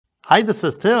Hi, this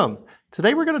is Tim.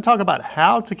 Today we're going to talk about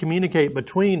how to communicate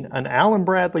between an Allen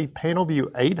Bradley Panelview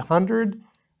 800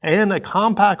 and a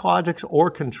Compactlogix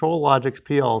or Control-Logix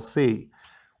PLC.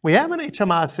 We have an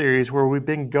HMI series where we've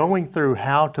been going through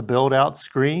how to build out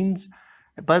screens,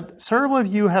 but several of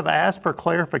you have asked for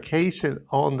clarification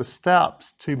on the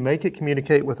steps to make it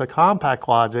communicate with a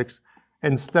Compactlogix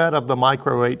instead of the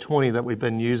Micro800 that we've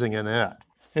been using in it.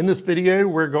 In this video,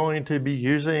 we're going to be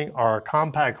using our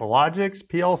Compactlogix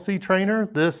PLC trainer.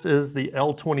 This is the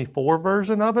L24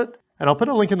 version of it. And I'll put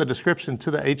a link in the description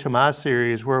to the HMI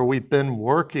series where we've been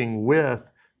working with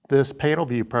this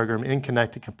Panelview program in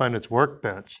Connected Components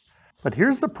Workbench. But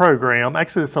here's the program.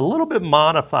 Actually, it's a little bit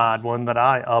modified one that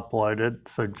I uploaded.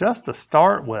 So just to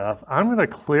start with, I'm going to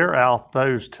clear out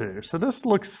those two. So this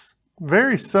looks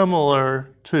very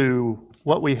similar to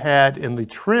what we had in the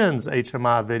Trends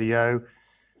HMI video,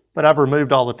 but I've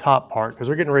removed all the top part because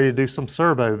we're getting ready to do some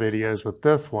servo videos with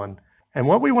this one. And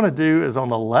what we want to do is on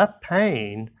the left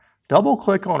pane, double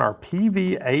click on our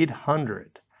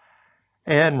PV800.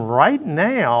 And right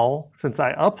now, since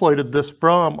I uploaded this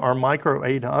from our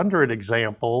Micro800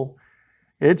 example,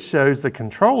 it shows the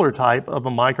controller type of a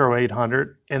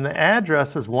Micro800 and the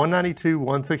address is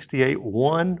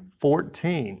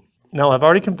 192.168.114. Now I've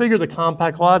already configured the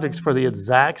Compactlogix for the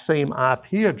exact same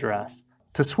IP address.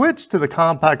 To switch to the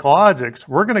Compactlogix,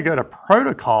 we're going to go to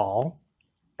Protocol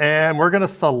and we're going to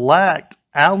select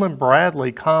Allen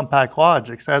Bradley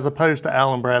Compactlogix as opposed to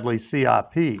Allen Bradley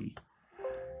CIP.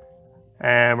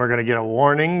 And we're going to get a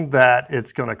warning that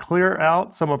it's going to clear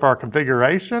out some of our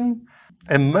configuration.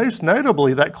 And most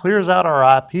notably, that clears out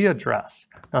our IP address.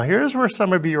 Now here's where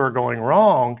some of you are going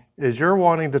wrong, is you're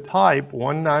wanting to type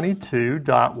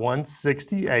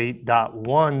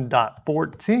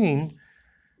 192.168.1.14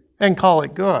 and call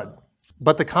it good.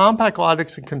 But the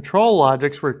Compactlogix and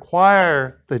Control-Logix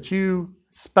require that you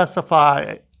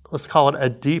specify, let's call it a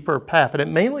deeper path. And it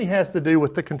mainly has to do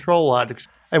with the Control-Logix.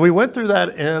 And we went through that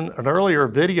in an earlier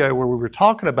video where we were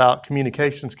talking about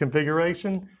communications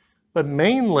configuration, but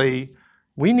mainly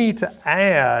we need to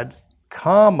add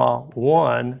comma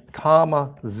 1,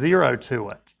 comma 0 to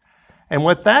it. And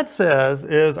what that says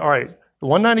is, all right,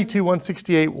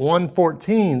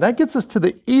 192.168.114, that gets us to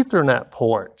the Ethernet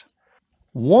port.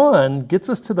 1 gets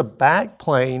us to the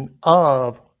backplane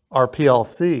of our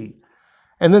PLC.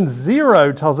 And then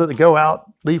 0 tells it to go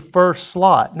out the first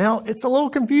slot. Now, it's a little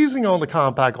confusing on the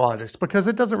Compactlogix because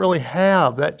it doesn't really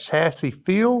have that chassis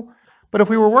feel. But if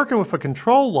we were working with a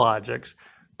Control-Logix,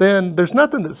 then there's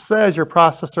nothing that says your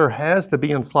processor has to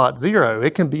be in slot 0.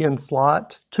 It can be in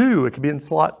slot 2, it can be in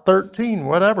slot 13,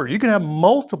 whatever. You can have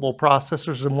multiple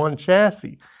processors in one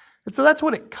chassis. And so that's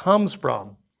what it comes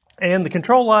from. And the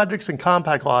Control-Logix and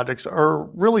Compactlogix are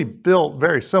really built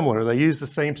very similar. They use the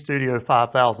same Studio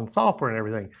 5000 software and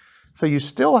everything. So you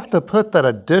still have to put that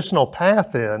additional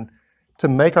path in to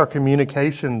make our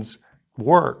communications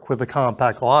work with the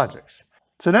Compactlogix.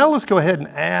 So now let's go ahead and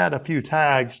add a few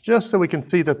tags just so we can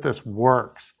see that this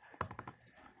works.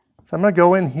 So I'm going to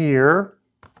go in here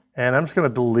and I'm just going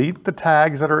to delete the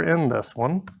tags that are in this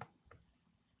one.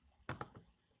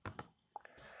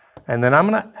 And then I'm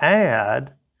going to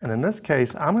add, and in this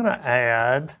case, I'm going to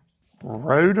add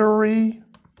rotary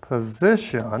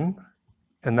position,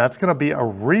 and that's going to be a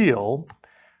real,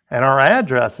 and our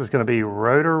address is going to be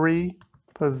rotary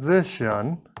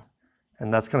position,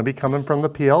 and that's going to be coming from the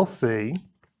PLC. And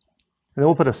then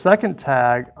we'll put a second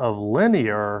tag of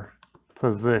linear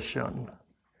position,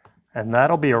 and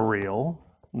that'll be a real.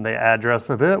 And the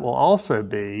address of it will also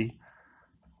be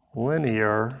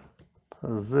linear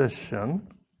position,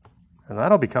 and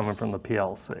that'll be coming from the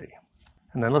PLC.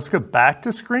 And then let's go back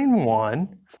to screen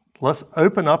 1. Let's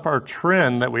open up our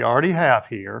trend that we already have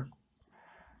here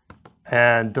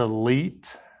and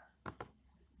delete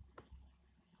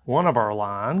one of our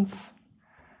lines.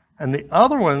 And the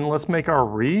other one, let's make our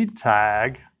read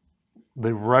tag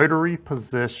the rotary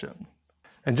position.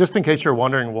 And just in case you're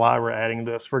wondering why we're adding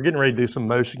this, we're getting ready to do some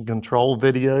motion control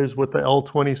videos with the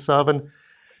L27.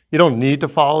 You don't need to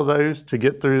follow those to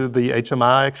get through the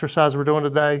HMI exercise we're doing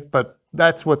today, but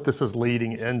that's what this is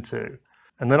leading into.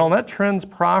 And then on that trends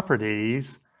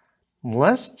properties,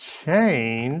 let's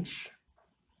change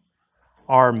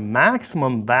our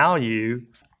maximum value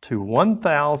to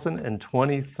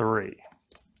 1023.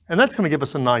 And that's going to give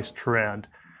us a nice trend.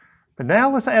 But now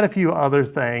let's add a few other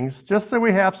things just so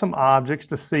we have some objects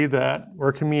to see that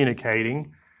we're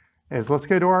communicating. Let's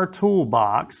go to our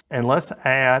toolbox and let's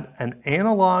add an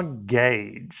analog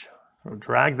gauge. So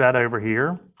drag that over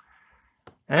here.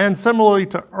 And similarly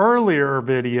to earlier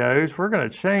videos, we're going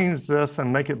to change this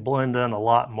and make it blend in a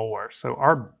lot more. So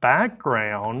our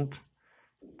background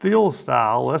fill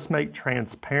style, let's make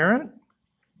transparent.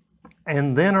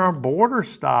 And then our border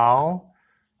style,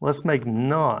 let's make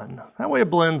none. That way it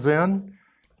blends in.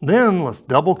 Then let's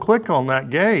double click on that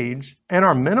gauge, and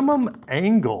our minimum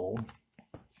angle,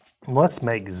 let's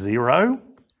make 0.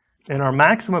 And our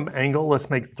maximum angle,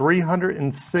 let's make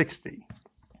 360.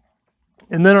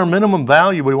 And then our minimum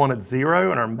value, we want at 0,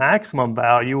 and our maximum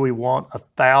value, we want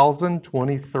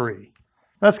 1023.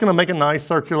 That's going to make a nice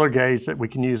circular gauge that we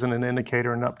can use in an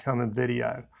indicator in an upcoming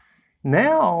video.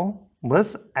 Now,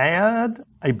 let's add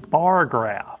a bar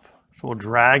graph. So we'll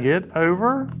drag it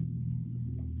over.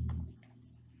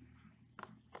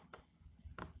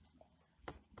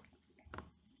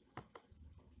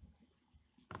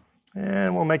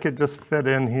 And we'll make it just fit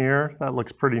in here. That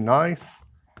looks pretty nice.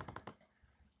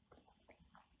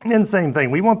 And same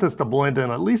thing, we want this to blend in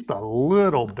at least a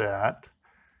little bit.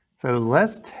 So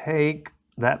let's take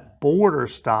that border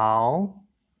style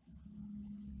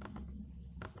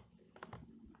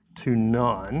to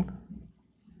none.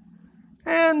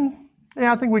 And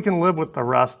yeah, I think we can live with the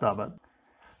rest of it.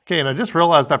 Okay, and I just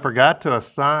realized I forgot to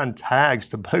assign tags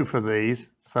to both of these.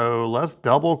 So let's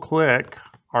double click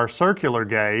our circular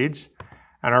gauge,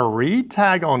 and our read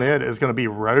tag on it is going to be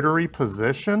rotary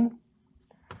position.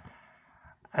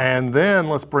 And then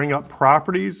let's bring up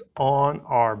properties on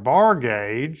our bar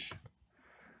gauge,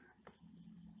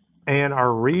 and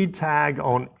our read tag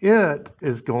on it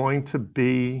is going to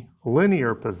be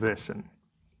linear position.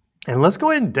 And let's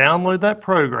go ahead and download that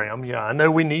program. Yeah, I know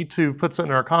we need to put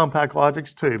something in our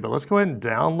Compactlogix too, but let's go ahead and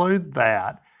download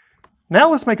that.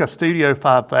 Now let's make a Studio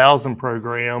 5000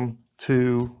 program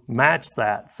to match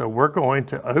that. So we're going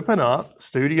to open up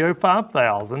Studio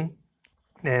 5000,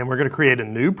 and we're going to create a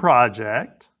new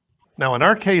project. Now in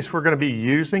our case, we're going to be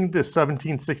using the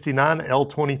 1769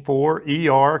 L24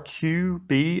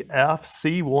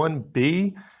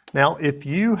 ERQBFC1B. Now if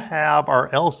you have our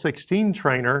L16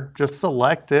 trainer, just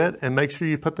select it and make sure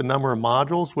you put the number of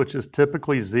modules, which is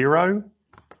typically 0.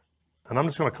 And I'm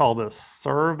just going to call this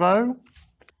servo.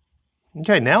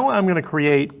 Okay, now I'm going to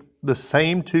create the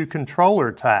same 2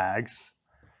 controller tags.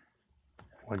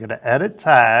 We're going to edit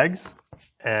tags,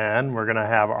 and we're going to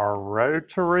have our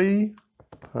rotary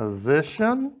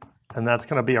position, and that's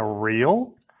going to be a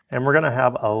reel. And we're going to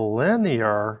have a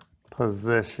linear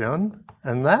position,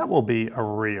 and that will be a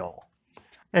reel.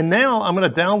 And now I'm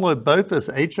going to download both this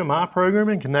HMI program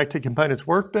in Connected Components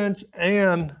Workbench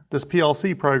and this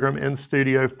PLC program in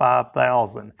Studio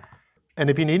 5000. And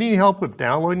if you need any help with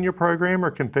downloading your program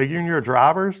or configuring your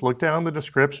drivers, look down in the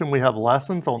description. We have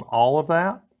lessons on all of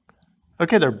that.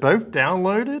 Okay, they're both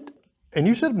downloaded, and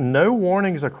you should have no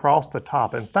warnings across the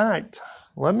top. In fact,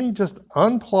 let me just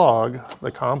unplug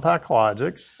the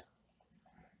Compactlogix.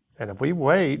 And if we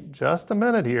wait just a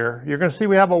minute here, you're going to see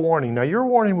we have a warning. Now, your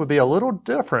warning would be a little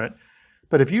different,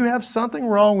 but if you have something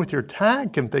wrong with your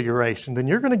tag configuration, then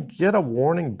you're going to get a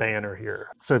warning banner here.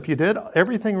 So if you did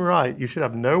everything right, you should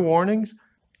have no warnings.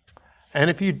 And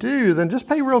if you do, then just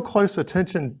pay real close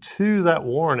attention to that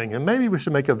warning. And maybe we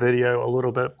should make a video a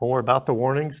little bit more about the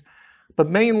warnings. But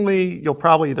mainly, you'll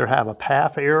probably either have a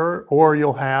path error or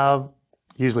you'll have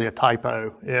usually a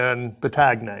typo in the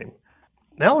tag name.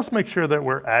 Now let's make sure that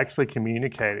we're actually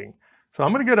communicating. So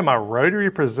I'm going to go to my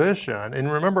rotary position, and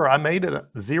remember I made it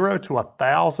 0 to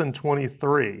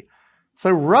 1023.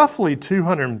 So roughly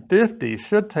 250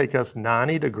 should take us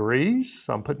 90 degrees.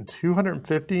 So I'm putting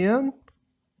 250 in,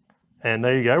 and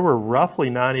there you go, we're roughly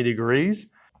 90 degrees.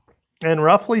 And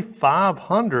roughly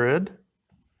 500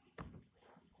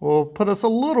 will put us a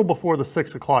little before the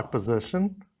 6 o'clock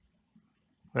position.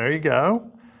 There you go.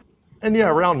 And yeah,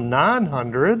 around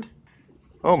 900,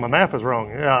 oh, my math is wrong.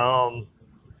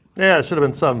 Yeah, it should have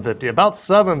been 750. About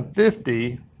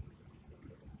 750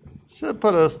 should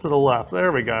put us to the left.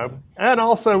 There we go. And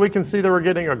also we can see that we're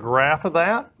getting a graph of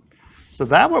that. So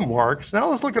that one works. Now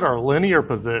let's look at our linear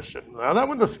position. Now that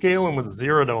one is scaling with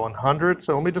 0 to 100.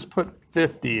 So let me just put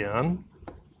 50 in.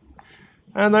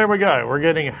 And there we go. We're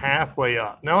getting halfway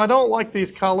up. Now I don't like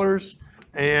these colors.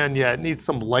 And yeah, it needs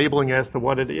some labeling as to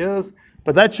what it is.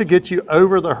 But that should get you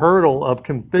over the hurdle of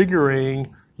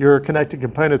configuring your Connected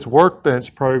Components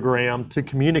Workbench program to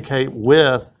communicate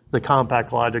with the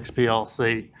Compactlogix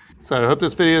PLC. So I hope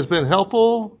this video has been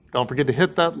helpful. Don't forget to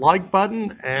hit that like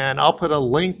button, and I'll put a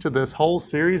link to this whole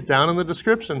series down in the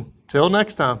description. Till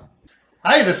next time.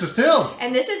 Hi, this is Tim.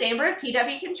 And this is Amber of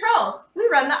TW Controls. We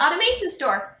run the automation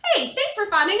store. Hey, thanks for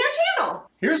finding our channel.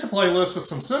 Here's a playlist with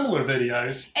some similar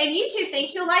videos. And YouTube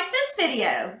thinks you'll like this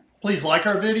video. Please like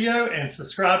our video and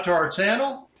subscribe to our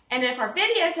channel. And if our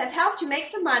videos have helped you make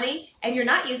some money and you're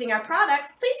not using our products,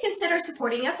 please consider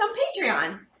supporting us on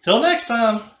Patreon. Till next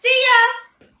time. See ya!